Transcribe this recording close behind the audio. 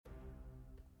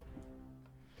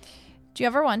Do you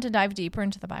ever want to dive deeper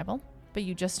into the Bible, but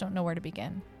you just don't know where to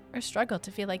begin, or struggle to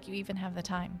feel like you even have the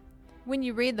time? When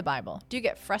you read the Bible, do you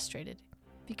get frustrated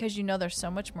because you know there's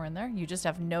so much more in there, you just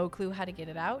have no clue how to get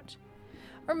it out?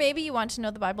 Or maybe you want to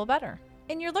know the Bible better,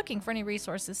 and you're looking for any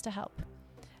resources to help.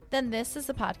 Then this is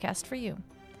the podcast for you.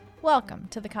 Welcome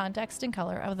to the Context and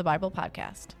Color of the Bible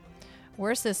podcast.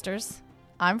 We're sisters.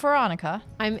 I'm Veronica.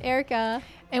 I'm Erica.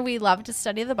 And we love to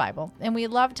study the Bible, and we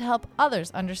love to help others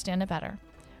understand it better.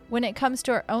 When it comes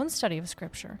to our own study of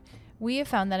Scripture, we have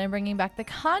found that in bringing back the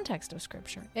context of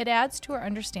Scripture, it adds to our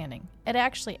understanding. It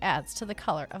actually adds to the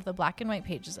color of the black and white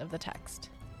pages of the text.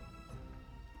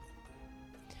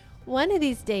 One of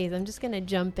these days, I'm just going to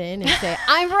jump in and say,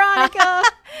 I'm Veronica.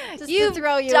 Just You've to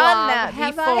throw you done off. that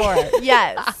Have before. I?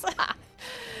 Yes.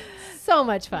 So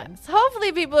much fun. So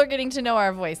hopefully people are getting to know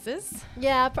our voices.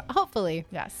 Yeah, hopefully.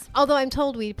 Yes. Although I'm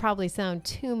told we probably sound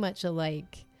too much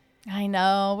alike. I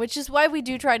know, which is why we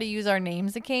do try to use our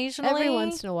names occasionally. Every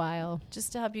once in a while.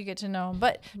 Just to help you get to know them.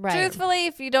 But Right. truthfully,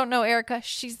 if you don't know Erica,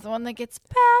 she's the one that gets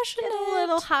passionate. Get a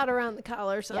little hot around the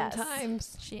collar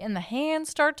sometimes. Yes. And the hands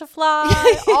start to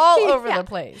fly all over Yeah. the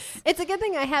place. It's a good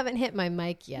thing I haven't hit my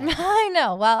mic yet. I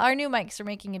know. Well, our new mics are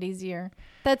making it easier.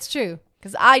 That's true.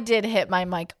 Because I did hit my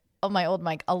mic, my old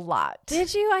mic, a lot.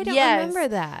 Did you? I don't Yes. remember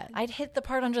that. I'd hit the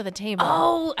part under the table.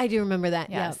 Oh, I do remember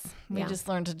that. yes. Yep. We Yeah. just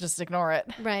learned to just ignore it.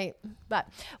 Right. But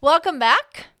welcome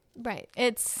back. Right.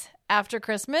 It's after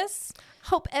Christmas.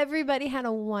 Hope everybody had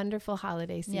a wonderful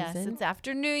holiday season. Yes, it's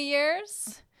after New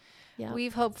Year's. Yep.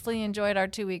 We've hopefully enjoyed our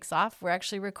 2 weeks off. We're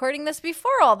actually recording this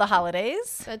before all the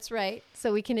holidays. That's right.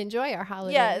 So we can enjoy our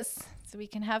holidays. Yes. So we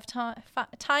can have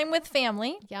time with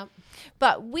family. Yep.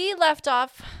 But we left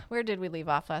off. Where did we leave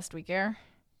off last week, Erin?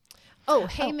 Oh,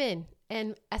 Haman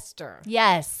and Esther.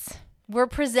 Yes. We're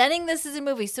presenting this as a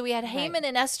movie. So we had Haman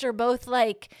and Esther both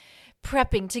like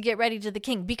prepping to get ready to the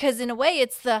king. Because in a way,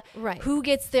 it's the Right. who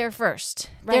gets there first.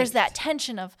 Right. There's that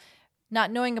tension of not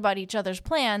knowing about each other's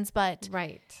plans, but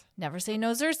Right. never say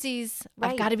no, Xerxes.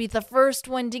 I've Right. got to be the first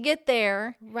one to get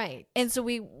there. Right. And so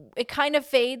it kind of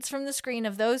fades from the screen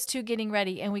of those two getting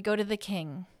ready, and we go to the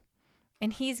king,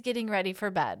 and he's getting ready for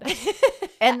bed.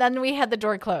 And then we had the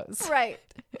door close. Right.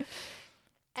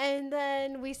 And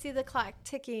then we see the clock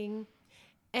ticking,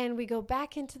 and we go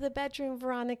back into the bedroom,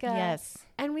 Veronica. Yes.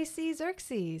 And we see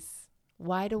Xerxes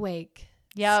wide awake.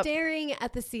 Yep. Staring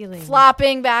at the ceiling.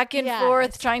 Flopping back and Yes.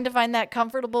 forth, trying to find that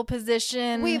comfortable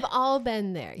position. We've all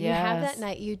been there. You have Yes. that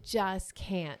night you just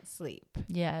can't sleep.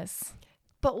 Yes.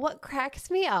 But what cracks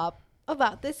me up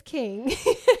about this king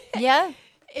Yeah.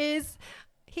 is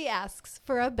he asks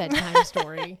for a bedtime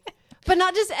story. But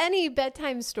not just any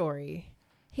bedtime story.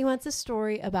 He wants a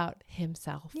story about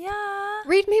himself. Yeah.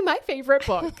 Read me my favorite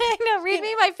book. I know. Read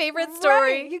me my favorite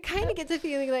story. Right. You kind of get the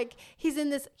feeling like he's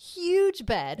in this huge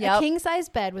bed, Yep. a king-size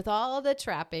bed with all the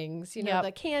trappings, Yep.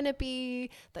 the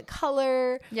canopy, the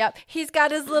color. Yep. He's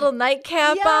got his little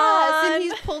nightcap Yes, on. and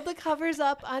he's pulled the covers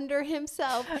up under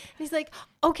himself. And he's like,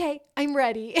 okay, I'm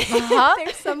ready. Uh-huh.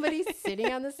 There's somebody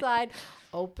sitting on the side,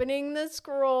 opening the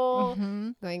scroll,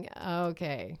 going,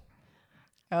 okay.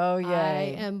 Oh, I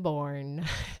yay. am born.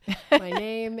 My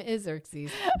name is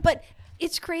Xerxes. But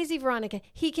it's crazy, Veronica.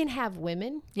 He can have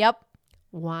women, Yep.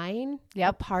 wine, Yep.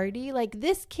 a party. Like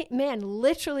this man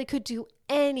literally could do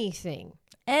anything.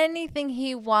 Anything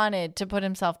he wanted to put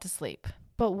himself to sleep.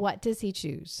 But what does he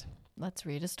choose? Let's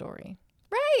read a story.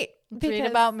 Right. Let's read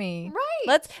about me.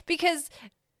 Right. Because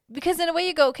in a way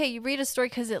you go, okay, you read a story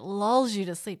because it lulls you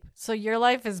to sleep. So your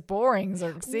life is boring,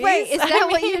 Xerxes. Right. Is that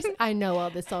what mean, you're I know all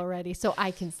this already, so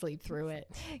I can sleep through it.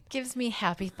 gives me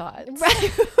happy thoughts.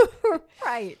 Right.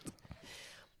 Right.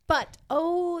 But,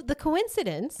 the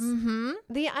coincidence,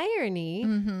 the irony,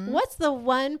 what's the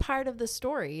one part of the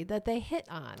story that they hit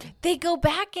on? They go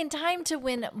back in time to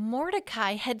when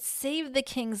Mordecai had saved the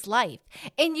king's life.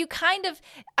 And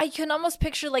I can almost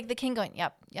picture like the king going,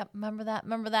 yep, remember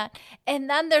that. And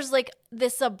then there's like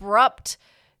this abrupt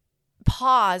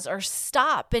pause or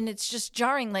stop, and it's just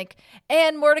jarring, like,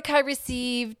 and Mordecai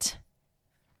received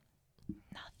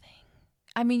nothing.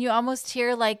 I mean, you almost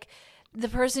hear like the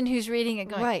person who's reading it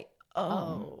going, Right.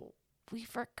 oh, we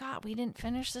forgot. We didn't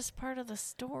finish this part of the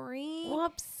story.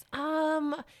 Whoops.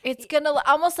 It's gonna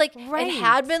almost like Right. it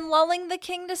had been lulling the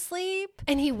king to sleep.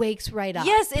 And he wakes right up.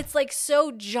 Yes, it's like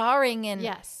so jarring. And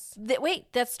Yes.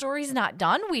 wait, that story's not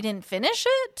done. We didn't finish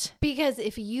it, Because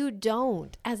if you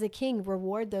don't, as a king,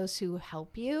 reward those who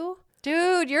help you,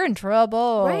 dude. You're in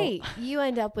trouble, right, you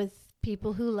end up with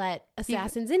people who let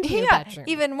assassins into your bedroom.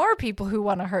 even more people who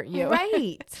want to hurt you.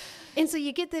 Right. And so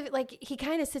you get he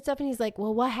kind of sits up and he's like,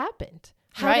 well, what happened?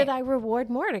 How Right. did I reward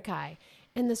Mordecai?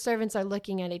 And the servants are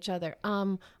looking at each other.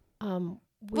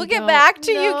 we'll get back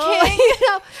to you, King.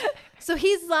 So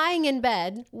he's lying in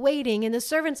bed waiting, and the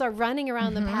servants are running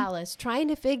around the palace trying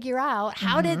to figure out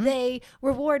how did they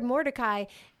reward Mordecai,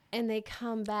 and they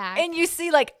come back. And you see,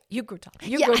 like, you go tell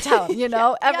him. You go tell him, you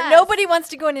know? Nobody wants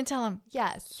to go in and tell him.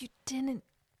 Yes. You didn't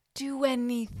do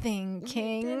anything,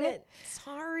 King. You didn't.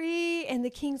 Sorry. And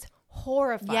the king's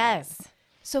horrified. Yes.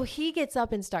 So he gets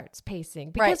up and starts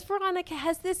pacing. Because Veronica,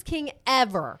 has this king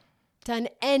ever done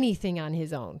anything on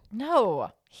his own?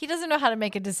 No. He doesn't know how to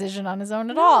make a decision on his own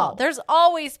at all. There's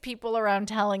always people around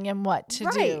telling him what to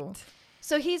do.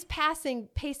 So he's pacing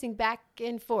back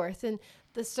and forth, and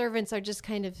the servants are just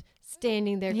kind of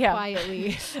standing there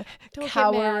quietly,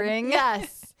 cowering.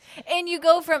 Yes. And you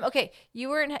go from, okay, you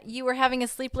were having a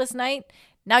sleepless night.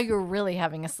 Now you're really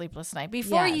having a sleepless night.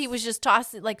 Before he was just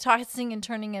tossing and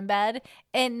turning in bed.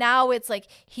 And now it's like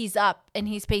he's up and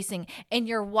he's pacing. And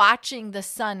you're watching the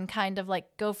sun kind of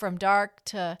like go from dark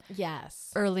to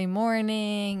early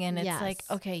morning. And it's like,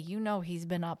 okay, he's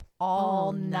been up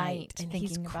all night and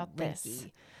thinking about this.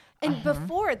 And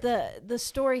before, the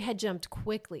story had jumped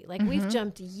quickly. Like we've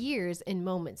jumped years in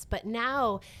moments. But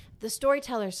now the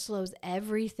storyteller slows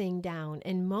everything down,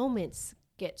 and moments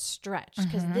get stretched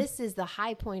because this is the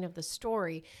high point of the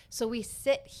story. So we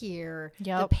sit here,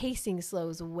 the pacing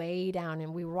slows way down,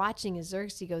 and we're watching as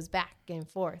Xerxes goes back and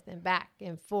forth,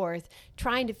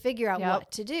 trying to figure out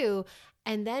what to do.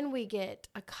 And then we get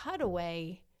a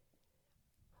cutaway.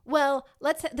 Well,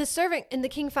 the servant and the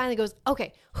king finally goes,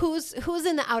 okay, who's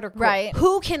in the outer court? Right.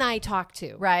 Who can I talk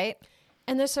to? Right.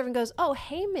 And the servant goes, oh,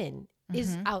 Haman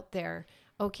is out there.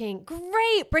 Oh, king,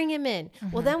 great, bring him in.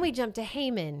 Well, then we jump to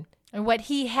Haman. And what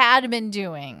he had been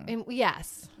doing. And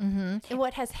And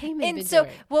what has Haman been doing? And so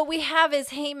what we have is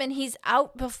Haman, he's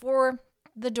out before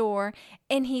the door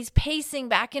and he's pacing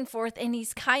back and forth, and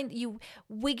he's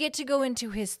we get to go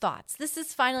into his thoughts. This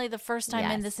is finally the first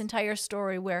time in this entire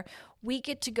story where we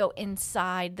get to go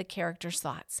inside the character's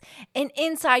thoughts. And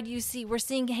inside we're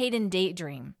seeing Hayden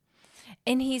daydream.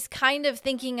 And he's kind of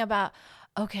thinking about,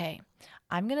 okay,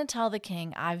 I'm going to tell the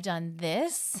king I've done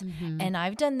this and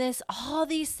I've done this, all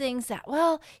these things that,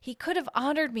 well, he could have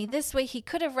honored me this way. He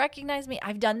could have recognized me.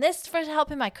 I've done this to help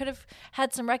him. I could have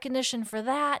had some recognition for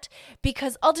that,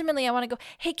 because ultimately I want to go,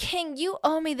 hey, king, you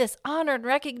owe me this honor and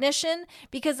recognition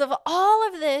because of all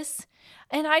of this.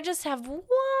 And I just have one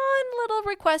little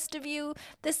request of you,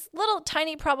 this little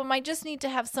tiny problem. I just need to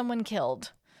have someone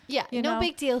killed. Yeah, no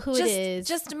big deal who it is.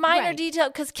 Just minor detail,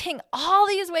 because king, all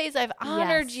these ways I've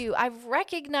honored you. I've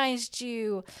recognized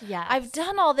you. Yes. I've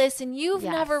done all this, and you've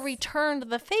never returned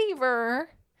the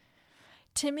favor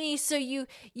to me. So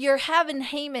you're having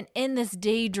Haman in this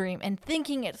daydream and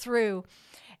thinking it through.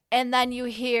 And then you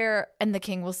hear, and the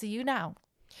king will see you now.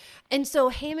 And so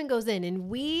Haman goes in, and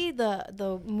we,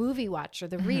 the movie watcher,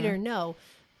 the reader, know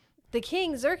the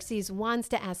king Xerxes wants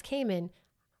to ask Haman,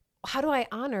 how do I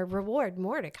reward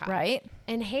Mordecai? Right.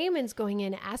 And Haman's going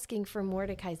in asking for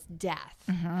Mordecai's death.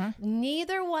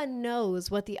 Neither one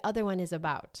knows what the other one is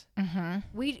about.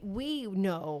 We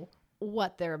know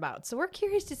what they're about. So we're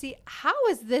curious to see, how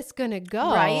is this going to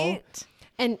go? Right.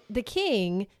 And the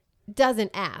king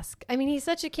doesn't ask. I mean, he's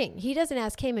such a king. He doesn't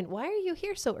ask Haman, why are you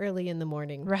here so early in the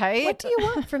morning? Right. What do you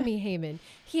want from me, Haman?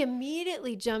 He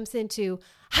immediately jumps into,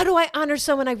 how do I honor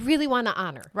someone I really want to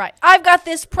honor? Right. I've got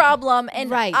this problem,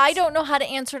 and I don't know how to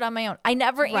answer it on my own. I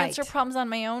never answer problems on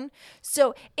my own.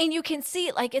 So, and you can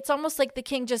see, like, it's almost like the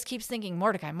king just keeps thinking,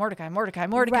 Mordecai, Mordecai, Mordecai,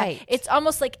 Mordecai. Right. It's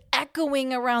almost like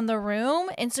echoing around the room.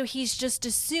 And so he's just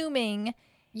assuming,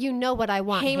 you know what I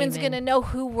want, Haman's going to know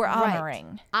who we're honoring.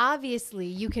 Right. Obviously,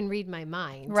 you can read my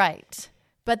mind. Right.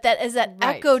 But that as that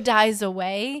echo dies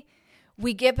away,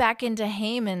 we get back into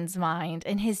Haman's mind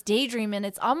and his daydream, and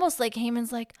it's almost like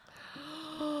Haman's like,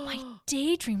 my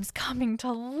daydream's coming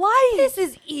to life. This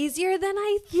is easier than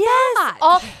I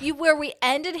thought. Yes. Where we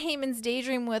ended Haman's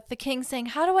daydream with the king saying,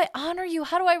 how do I honor you?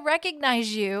 How do I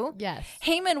recognize you? Yes.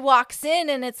 Haman walks in,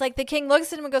 and it's like the king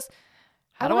looks at him and goes,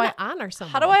 How do I honor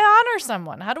someone? How do I honor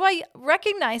someone? How do I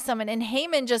recognize someone? And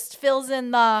Haman just fills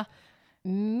in the,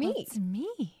 me. It's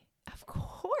me. Of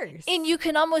course. And you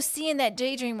can almost see in that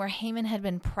daydream where Haman had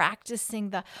been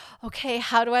practicing okay,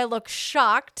 how do I look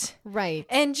shocked? Right.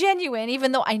 And genuine,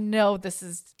 even though I know this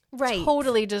is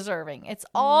totally deserving. It's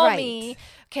all me.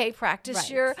 Okay, practice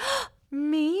your,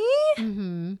 me?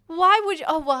 Why would you?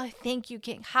 Oh, well, thank you,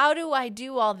 king. How do I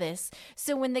do all this?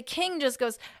 So when the king just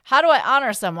goes, how do I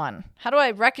honor someone? How do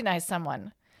I recognize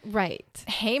someone? Right.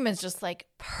 Haman's just like,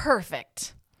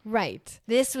 perfect. Right.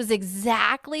 This was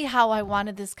exactly how I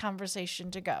wanted this conversation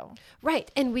to go.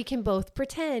 Right. And we can both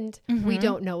pretend we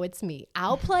don't know it's me.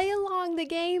 I'll play along the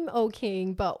game, O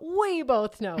king, but we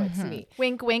both know it's me.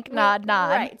 Wink, wink, nod, nod.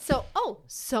 Right. So,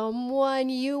 someone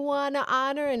you want to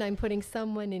honor, and I'm putting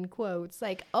someone in quotes,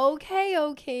 like, okay,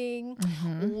 O king.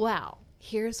 Well,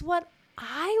 here's what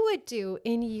I would do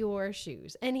in your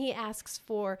shoes. And he asks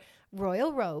for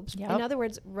royal robes. Yep. In other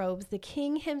words, robes the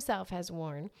king himself has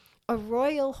worn. A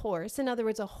royal horse. In other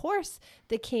words, a horse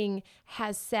the king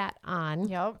has sat on.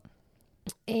 Yep.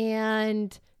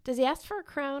 And does he ask for a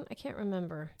crown? I can't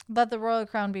remember. Let the royal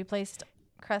crown be placed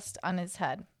crest on his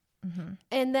head.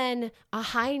 And then a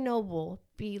high noble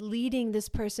be leading this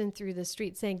person through the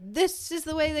street saying, this is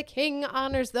the way the king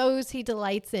honors those he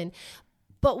delights in.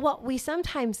 But what we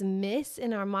sometimes miss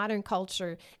in our modern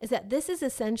culture is that this is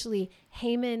essentially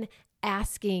Haman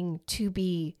asking to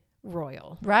be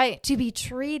royal. Right. To be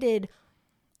treated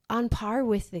on par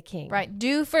with the king. Right.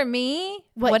 Do for me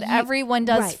what everyone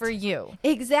does right. for you.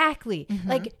 Exactly.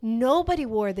 Like nobody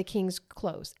wore the king's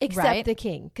clothes except Right. the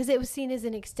king, because it was seen as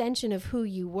an extension of who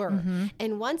you were.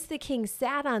 And once the king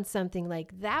sat on something,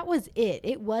 like that was it.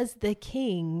 It was the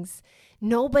king's.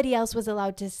 Nobody else was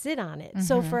allowed to sit on it.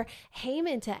 So for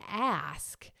Haman to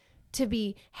ask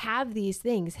to have these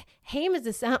things, Haman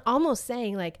is almost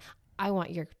saying like, I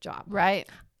want your job. Right.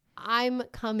 I'm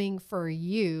coming for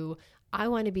you. I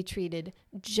want to be treated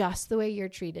just the way you're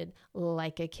treated,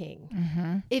 like a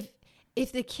king.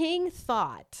 If the king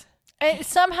thought... And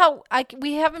somehow,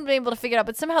 we haven't been able to figure it out,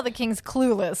 but somehow the king's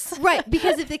clueless. Right,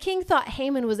 because if the king thought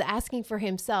Haman was asking for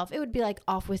himself, it would be like,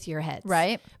 off with your heads.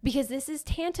 Right. Because this is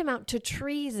tantamount to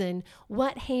treason,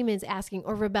 what Haman's asking,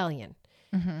 or rebellion.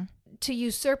 To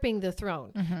usurping the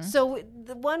throne. So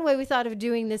the one way we thought of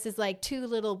doing this is like two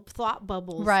little thought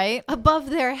bubbles Right.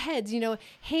 above their heads. You know,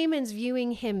 Haman's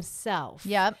viewing himself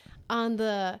Yep. on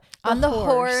the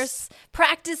horse,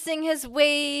 practicing his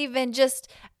wave, and just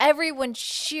everyone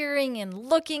cheering and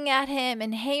looking at him.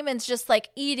 And Haman's just like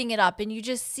eating it up. And you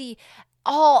just see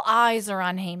all eyes are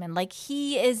on Haman, like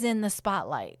he is in the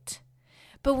spotlight.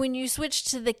 But when you switch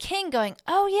to the king going,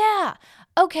 oh yeah,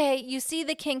 okay, you see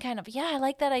the king kind of, yeah, I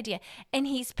like that idea. And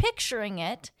he's picturing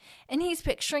it, and he's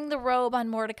picturing the robe on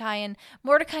Mordecai and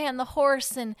Mordecai on the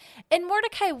horse and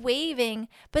Mordecai waving,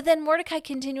 but then Mordecai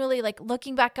continually like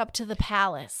looking back up to the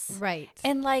palace. Right.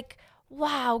 And like,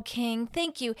 wow, king,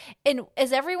 thank you. And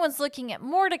as everyone's looking at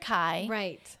Mordecai,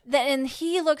 Right. and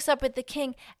he looks up at the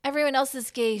king, everyone else's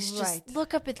gaze just Right.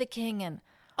 look up at the king and,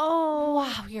 Oh,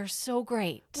 wow, you're so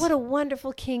great. what a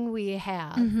wonderful king we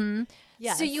have.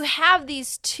 Yes. So you have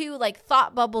these two like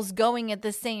thought bubbles going at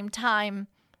the same time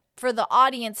for the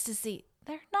audience to see.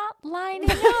 They're not lining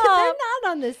up. They're not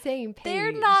on the same page.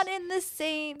 They're not in the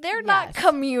same. They're not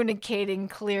communicating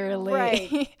clearly.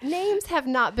 Right. Names have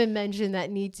not been mentioned that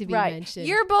need to be mentioned.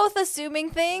 You're both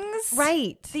assuming things.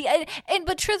 right.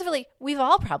 But truthfully, we've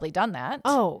all probably done that.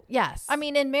 Oh, yes. I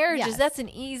mean, in marriages, Yes. that's an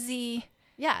easy.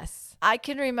 yes. I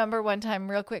can remember one time,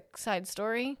 real quick side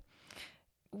story.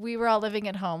 We were all living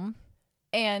at home,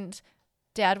 and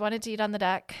Dad wanted to eat on the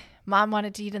deck. Mom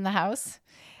wanted to eat in the house.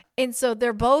 And so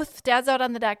Dad's out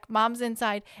on the deck, Mom's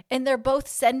inside, and they're both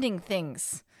sending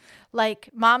things. Like,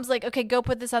 Mom's like, okay, go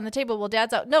put this on the table. Well,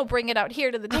 Dad's out. No, bring it out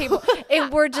here to the table.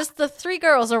 And we're just, the three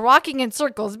girls are walking in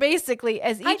circles, basically,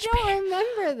 as each I don't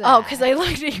remember that. Oh, because I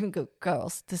looked at you and go,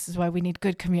 girls, this is why we need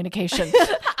good communication.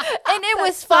 And it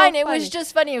was so fine. It funny. was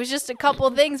just funny. It was just a couple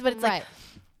of things, but it's Right. like,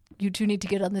 you two need to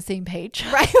get on the same page.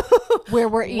 Right. Where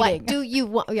we're eating. What do you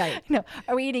want? Yeah. No,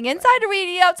 are we eating inside or are we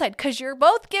eating outside? Because you're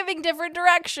both giving different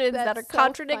directions that are That's so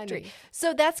contradictory. funny.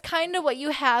 So that's kind of what you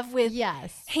have with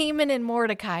Yes. Haman and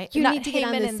Mordecai. You not need to get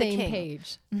on Haman the and same king.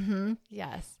 page.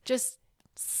 Yes. Just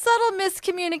subtle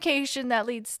miscommunication that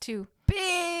leads to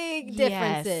Big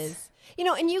differences. You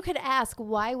know, and you could ask,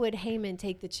 why would Haman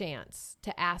take the chance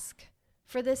to ask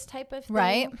for this type of thing?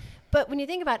 Right. But when you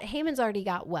think about it, Haman's already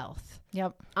got wealth,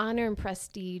 Yep. honor, and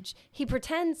prestige. He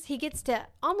pretends he gets to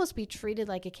almost be treated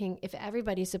like a king if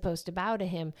everybody's supposed to bow to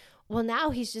him. Well,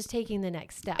 now he's just taking the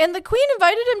next step. And the queen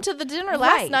invited him to the dinner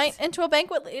last Right. night and to a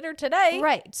banquet later today.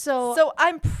 right. So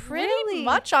I'm pretty Really?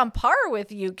 much on par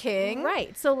with you, King.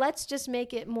 Right. So let's just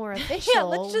make it more official.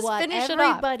 let's just what finish it up.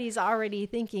 everybody's already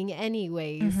thinking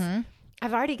anyways.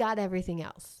 I've already got everything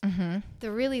else.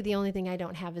 The only thing I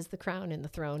don't have is the crown and the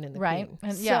throne and the Right. queen.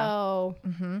 And- So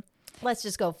let's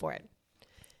just go for it.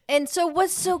 And so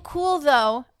what's so cool,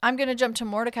 though, I'm going to jump to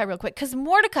Mordecai real quick, because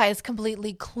Mordecai is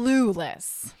completely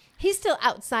clueless. He's still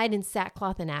outside in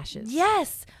sackcloth and ashes.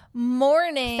 Yes.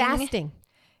 Mourning. Fasting.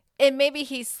 And maybe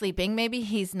he's sleeping, maybe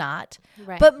he's not.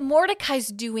 Right. But Mordecai's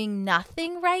doing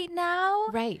nothing right now.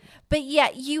 Right. But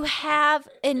yet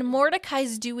in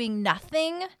Mordecai's doing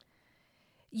nothing,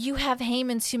 you have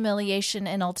Haman's humiliation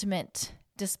and ultimate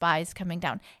despise coming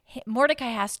down.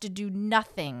 Mordecai has to do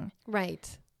nothing.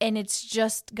 Right. And it's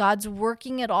just God's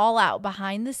working it all out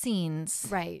behind the scenes.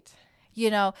 Right.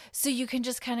 So you can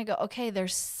just kind of go, okay,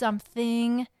 there's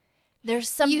something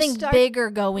bigger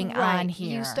going on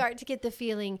here. You start to get the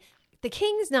feeling the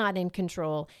king's not in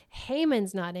control.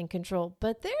 Haman's not in control,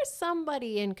 but there's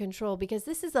somebody in control, because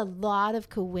this is a lot of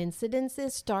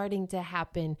coincidences starting to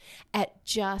happen at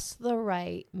just the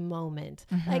right moment.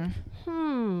 Like,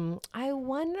 I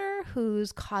wonder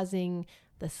who's causing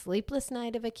the sleepless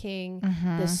night of a king,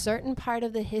 this certain part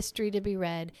of the history to be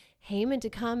read, Haman to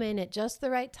come in at just the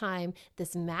right time,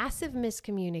 this massive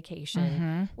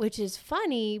miscommunication, which is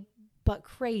funny but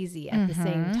crazy at the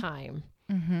same time.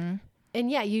 And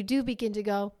yeah, you do begin to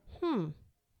go,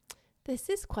 this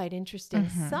is quite interesting.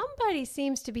 Somebody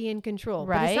seems to be in control,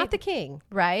 but it's not the king.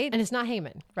 Right. And it's not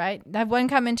Haman. Right. That one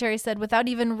commentary said, without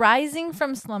even rising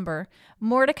from slumber,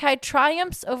 Mordecai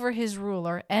triumphs over his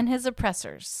ruler and his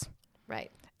oppressors.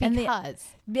 Right. And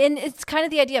And it's kind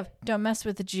of the idea of don't mess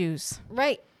with the Jews.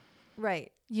 Right.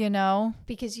 Right.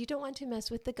 Because you don't want to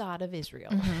mess with the God of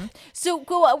Israel. So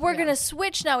we're going to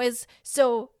switch now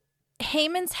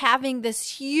Haman's having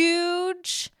this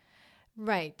huge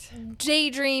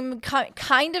daydream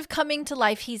kind of coming to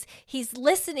life. He's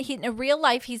listening. In real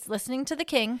life, he's listening to the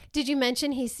king. Did you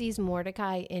mention he sees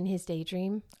Mordecai in his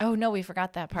daydream? Oh, no, we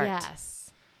forgot that part. Yes.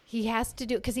 He has to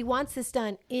do it because he wants this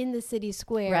done in the city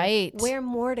square, right, where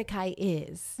Mordecai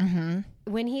is.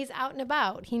 When he's out and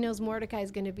about, he knows Mordecai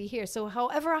is going to be here. So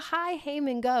however high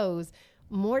Haman goes,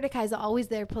 Mordecai's always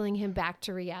there pulling him back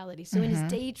to reality. So in his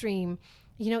daydream,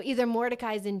 either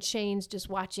Mordecai's in chains just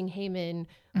watching Haman,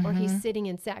 or he's sitting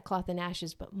in sackcloth and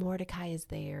ashes, but Mordecai is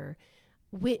there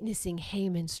witnessing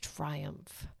Haman's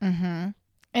triumph.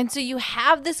 And so you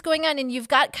have this going on, and you've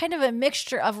got kind of a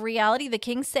mixture of reality. The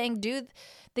king's saying,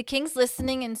 the king's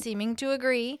listening and seeming to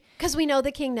agree. Because we know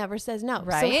the king never says no.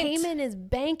 Right. So Haman is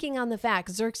banking on the fact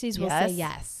Xerxes will say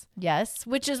yes. Yes,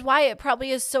 which is why it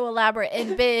probably is so elaborate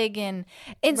and big. And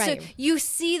so you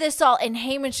see this all, and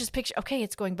Haman's just picture, okay,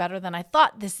 it's going better than I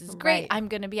thought. This is great. I'm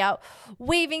going to be out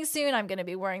waving soon. I'm going to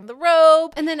be wearing the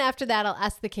robe. And then after that, I'll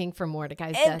ask the king for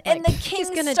Mordecai's death. And the king he's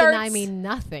going to deny me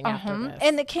nothing after this.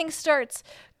 And the king starts,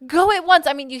 go at once.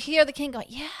 I mean, you hear the king go,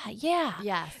 yeah.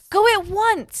 Yes. Go at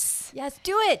once. Yes,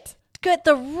 do it. Get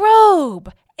the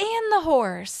robe and the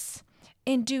horse.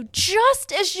 And do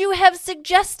just as you have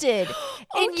suggested.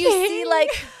 And you see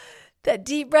that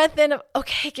deep breath in of,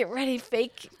 okay, get ready,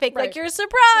 fake like you're surprised.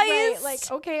 Right,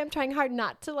 like, okay, I'm trying hard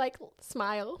not to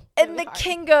smile. And the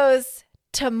king goes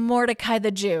to Mordecai the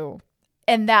Jew.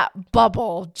 And that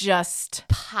bubble just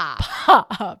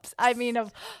pops. I mean,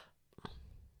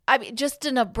 just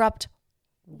an abrupt,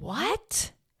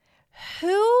 what?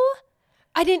 Who?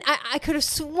 I could have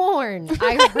sworn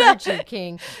I heard you,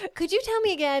 King. Could you tell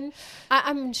me again?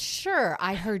 I'm sure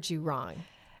I heard you wrong.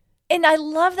 And I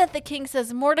love that the king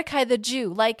says Mordecai the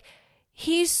Jew. Like,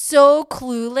 he's so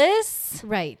clueless.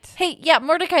 Right. Hey, yeah,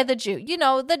 Mordecai the Jew.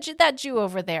 That Jew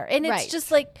over there. And it's just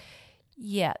like,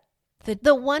 yeah.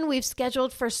 The one we've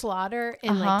scheduled for slaughter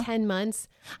in 10 months.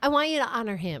 I want you to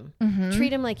honor him.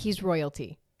 Treat him like he's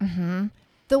royalty.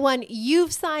 The one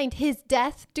you've signed his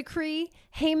death decree,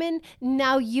 Haman,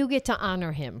 now you get to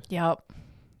honor him. Yep.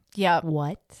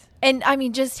 What? And I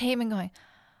mean, just Haman going,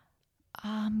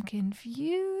 I'm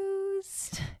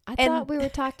confused. I thought we were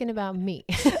talking about me.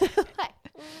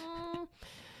 I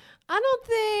don't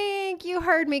think you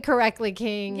heard me correctly,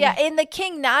 King. Yeah, and the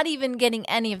king not even getting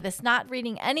any of this, not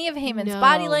reading any of Haman's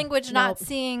body language, not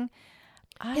seeing.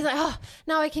 He's like, oh,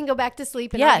 now I can go back to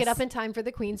sleep and I'll get up in time for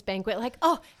the queen's banquet. Like,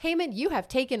 oh, Haman, you have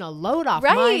taken a load off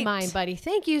my mind, buddy.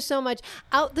 Thank you so much.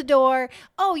 Out the door.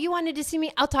 Oh, you wanted to see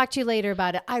me? I'll talk to you later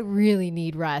about it. I really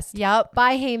need rest. Yep.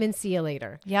 Bye, Haman. See you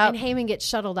later. Yep. And Haman gets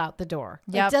shuttled out the door.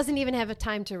 Yep. It doesn't even have a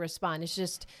time to respond. It's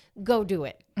just, go do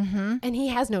it. And he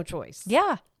has no choice.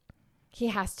 Yeah. He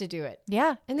has to do it.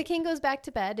 Yeah. And the king goes back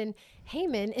to bed, and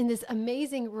Haman, in this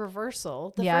amazing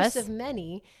reversal, the first of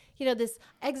many, this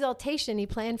exaltation he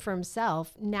planned for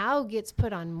himself now gets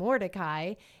put on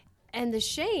Mordecai, and the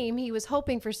shame he was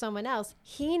hoping for someone else,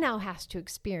 he now has to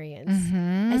experience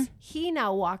as he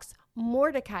now walks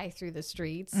Mordecai through the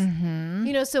streets.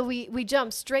 So we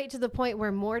jump straight to the point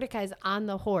where Mordecai's on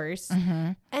the horse,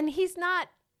 and he's not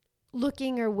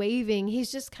looking or waving.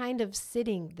 He's just kind of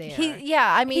sitting there.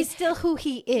 He's still who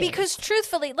he is. Because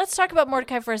truthfully, let's talk about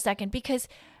Mordecai for a second, because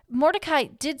Mordecai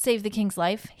did save the king's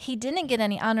life. He didn't get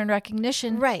any honor and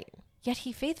recognition. Right. Yet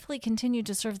he faithfully continued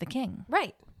to serve the king.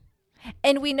 Right.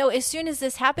 And we know as soon as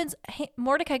this happens,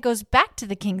 Mordecai goes back to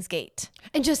the king's gate.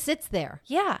 And just sits there.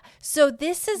 Yeah. So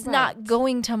this is not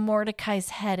going to Mordecai's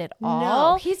head at all.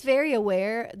 No, he's very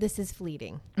aware this is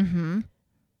fleeting. And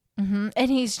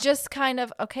he's just kind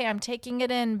of, okay, I'm taking it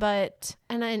in, but...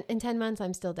 And in 10 months,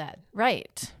 I'm still dead.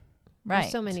 Right. There's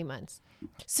so many months.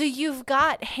 So you've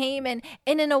got Haman,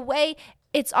 and in a way,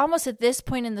 it's almost at this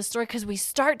point in the story, because we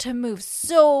start to move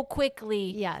so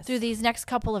quickly through these next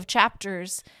couple of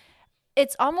chapters.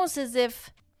 It's almost as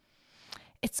if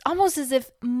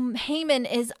Haman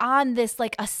is on this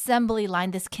like assembly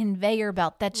line, this conveyor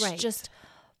belt that's just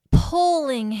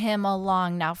pulling him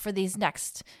along now for these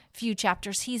next few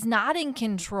chapters. He's not in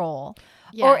control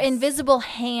or invisible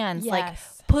hands like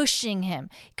pushing him,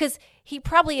 because he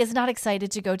probably is not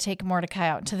excited to go take Mordecai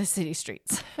out into the city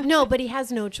streets. No, but he has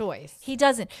no choice. He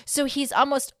doesn't. So he's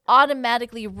almost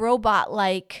automatically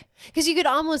robot-like. Because you could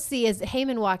almost see as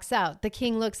Haman walks out, the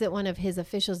king looks at one of his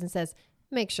officials and says,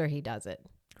 make sure he does it.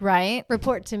 Right.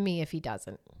 Report to me if he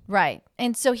doesn't. Right.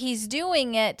 And so he's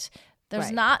doing it.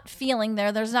 There's not feeling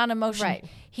there. There's not emotion. Right.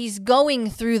 He's going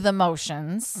through the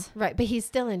motions. Right. But he's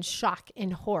still in shock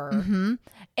and horror. Mm-hmm.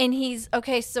 And he's,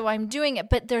 okay, so I'm doing it,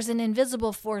 but there's an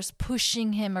invisible force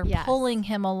pushing him or pulling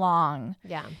him along.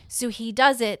 Yeah. So he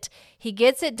does it. He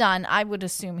gets it done. I would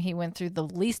assume he went through the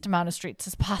least amount of streets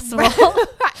as possible.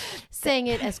 Saying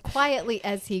it as quietly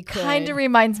as he could. Kind of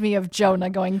reminds me of Jonah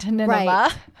going to Nineveh.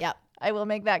 Right. Yep. I will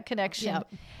make that connection.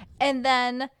 Yep. And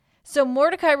then... So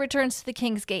Mordecai returns to the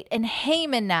king's gate, and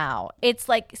Haman now, it's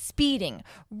like speeding,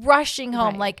 rushing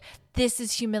home, like, this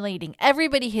is humiliating.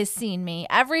 Everybody has seen me.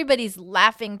 Everybody's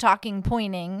laughing, talking,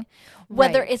 pointing,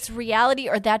 whether it's reality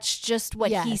or that's just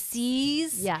what he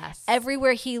sees. Yes.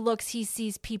 Everywhere he looks, he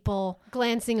sees people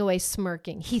glancing away,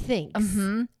 smirking. He thinks.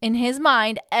 In his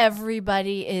mind,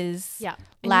 everybody is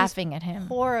laughing at him.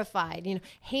 Horrified. You know,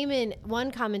 Haman,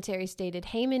 one commentary stated,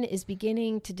 Haman is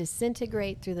beginning to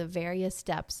disintegrate through the various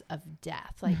steps of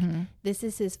death. Like, this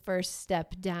is his first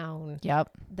step down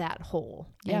that hole.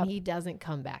 And he doesn't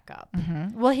come back up.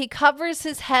 Well, he covers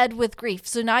his head with grief.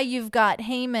 So now you've got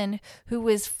Haman, who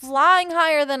was flying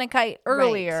higher than a kite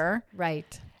earlier.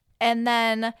 Right. And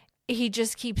then he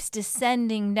just keeps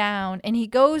descending down, and he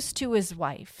goes to his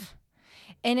wife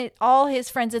and all his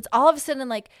friends. It's all of a sudden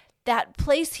like that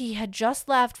place he had just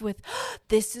left with,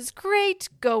 this is great.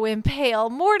 Go impale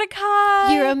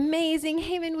Mordecai. You're amazing,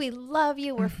 Haman. We love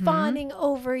you. We're fawning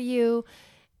over you.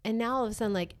 And now all of a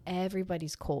sudden, like,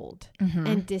 everybody's cold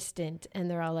and distant. And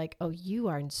they're all like, oh, you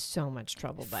are in so much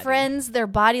trouble, buddy. Friends, their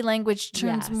body language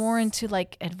turns more into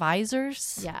like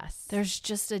advisors. Yes. There's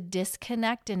just a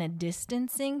disconnect and a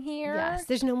distancing here. Yes.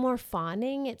 There's no more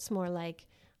fawning. It's more like,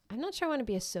 I'm not sure I want to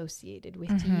be associated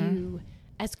with you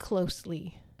as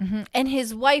closely. And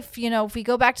his wife, you know, if we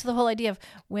go back to the whole idea of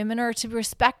women are to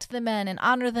respect the men and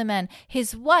honor the men,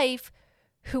 his wife,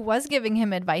 who was giving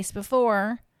him advice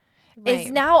before,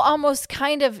 is now almost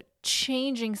kind of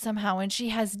changing somehow, and she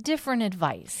has different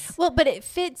advice. Well, but it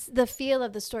fits the feel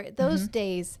of the story. Those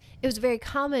days, it was very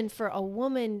common for a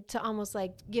woman to almost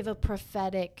like give a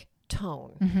prophetic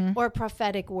tone or a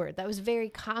prophetic word. That was very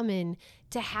common,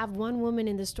 to have one woman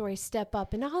in the story step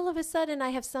up and all of a sudden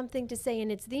I have something to say,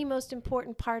 and it's the most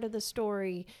important part of the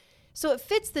story. So it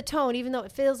fits the tone, even though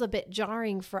it feels a bit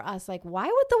jarring for us. Like, why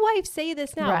would the wife say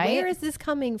this now? Right. Where is this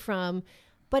coming from?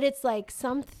 But it's like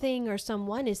something or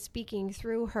someone is speaking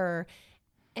through her,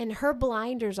 and her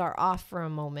blinders are off for a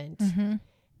moment.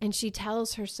 And she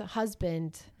tells her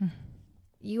husband,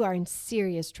 you are in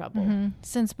serious trouble.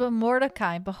 Since but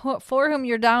Mordecai, before whom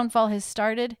your downfall has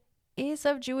started, is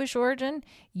of Jewish origin,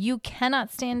 you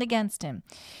cannot stand against him.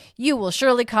 You will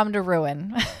surely come to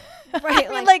ruin. Right.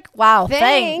 I mean, like, wow,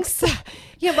 thanks.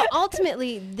 Yeah, but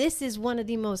ultimately, this is one of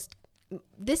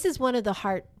the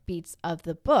heartbeats of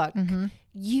the book.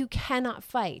 You cannot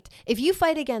fight. If you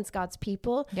fight against God's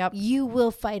people, you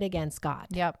will fight against God.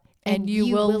 And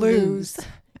you will lose.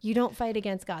 You don't fight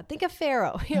against God. Think of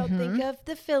Pharaoh. Think of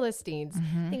the Philistines.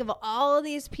 Think of all of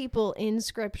these people in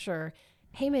Scripture.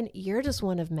 Haman, you're just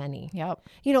one of many.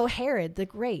 Herod the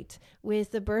Great,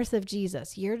 with the birth of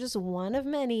Jesus, you're just one of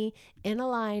many in a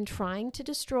line trying to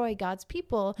destroy God's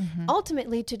people,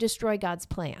 ultimately to destroy God's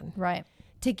plan. Right.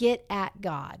 To get at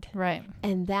God. Right.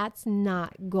 And that's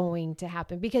not going to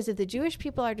happen, because if the Jewish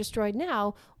people are destroyed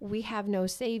now, we have no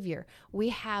savior. We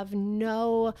have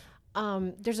no,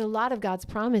 there's a lot of God's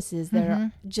promises that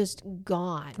are just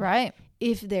gone. Right.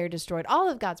 If they're destroyed. All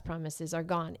of God's promises are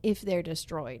gone if they're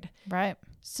destroyed. Right.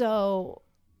 So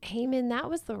Haman, that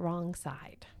was the wrong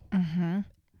side.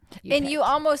 And picked. you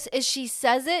almost, as she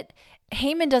says it,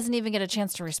 Haman doesn't even get a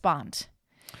chance to respond.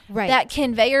 Right. That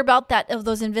conveyor belt of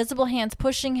those invisible hands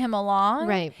pushing him along.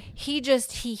 Right. He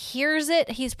hears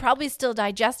it. He's probably still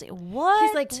digesting. What?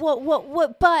 He's like,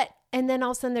 what, but, and then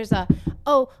all of a sudden there's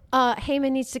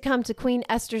Haman needs to come to Queen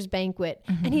Esther's banquet.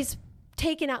 And he's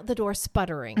taken out the door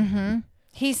sputtering.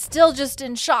 He's still just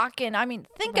in shock. And I mean,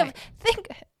 think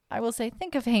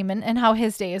of Haman and how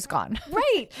his day is gone.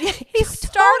 Right. He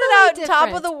started out Totally top of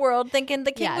different. the world thinking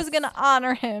the king was going to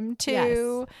honor him to...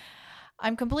 Yes.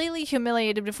 I'm completely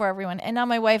humiliated before everyone. And now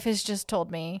my wife has just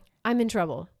told me I'm in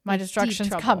trouble. my Like, destruction's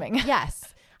deep trouble. coming.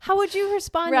 Yes. How would you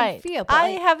respond Right. and feel? But I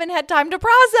haven't had time to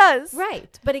process.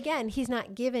 right. But again, he's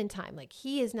not given time. Like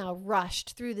he is now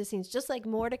rushed through the scenes, just like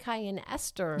Mordecai and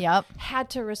Esther Yep. had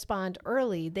to respond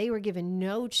early. They were given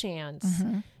no chance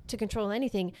to control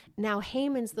anything. Now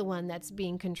Haman's the one that's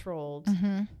being controlled.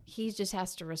 He just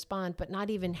has to respond, but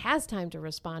not even has time to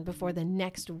respond before the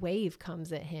next wave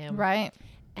comes at him. Right.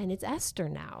 And it's Esther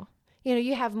now. You know,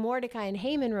 you have Mordecai and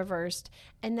Haman reversed,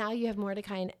 and now you have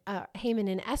Mordecai and Haman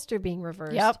and Esther being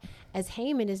reversed. Yep. As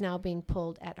Haman is now being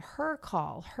pulled at her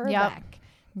call, her Yep.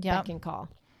 beck and call.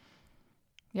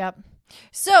 Yep.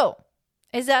 So,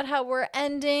 is that how we're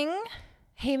ending?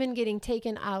 Haman getting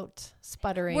taken out,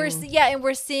 sputtering. And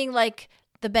we're seeing like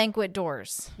the banquet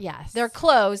doors. Yes. They're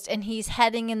closed, and he's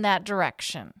heading in that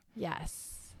direction. Yes.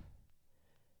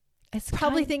 It's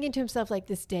Probably thinking to himself, like,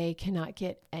 this day cannot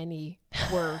get any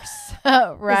worse.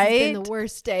 right. This has been the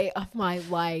worst day of my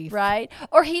life. Right.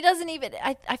 Or he doesn't even,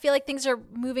 I feel like things are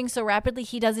moving so rapidly,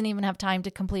 he doesn't even have time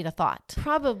to complete a thought.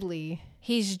 Probably.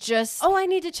 He's just, Oh, I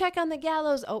need to check on the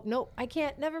gallows. Oh, nope, I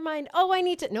can't. Never mind. Oh, I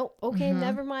need to. Nope. Okay,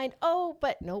 never mind. Oh,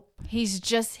 but nope. he's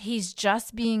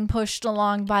just being pushed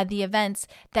along by the events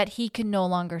that he can no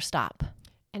longer stop.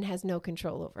 And has no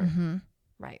control over.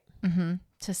 Right.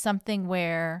 To something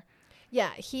where,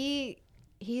 Yeah, he's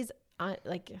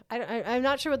like I'm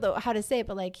not sure how to say it,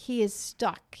 but like he is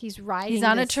stuck. He's riding. he's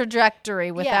on a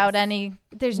trajectory without Yes. any,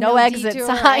 There's no exit detour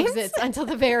or signs. exits until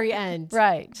the very end.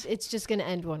 right. It's just going to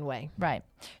end one way. Right.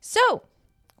 So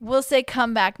we'll say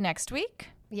come back next week.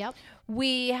 Yep.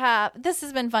 This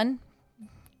has been fun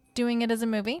doing it as a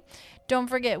movie. Don't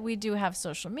forget, we do have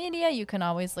social media. You can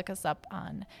always look us up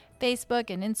on Facebook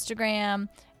and Instagram.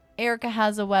 Erica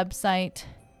has a website,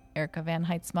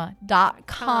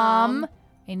 ericavanheidsma.com.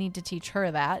 I need to teach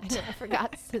her that. I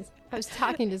forgot since I was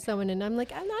talking to someone and I'm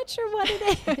like, I'm not sure what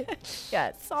it is.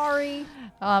 Yes. Sorry.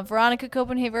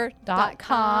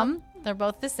 VeronicaCopenhaver.com. They're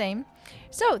both the same.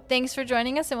 So thanks for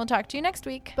joining us, and we'll talk to you next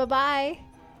week. Bye-bye.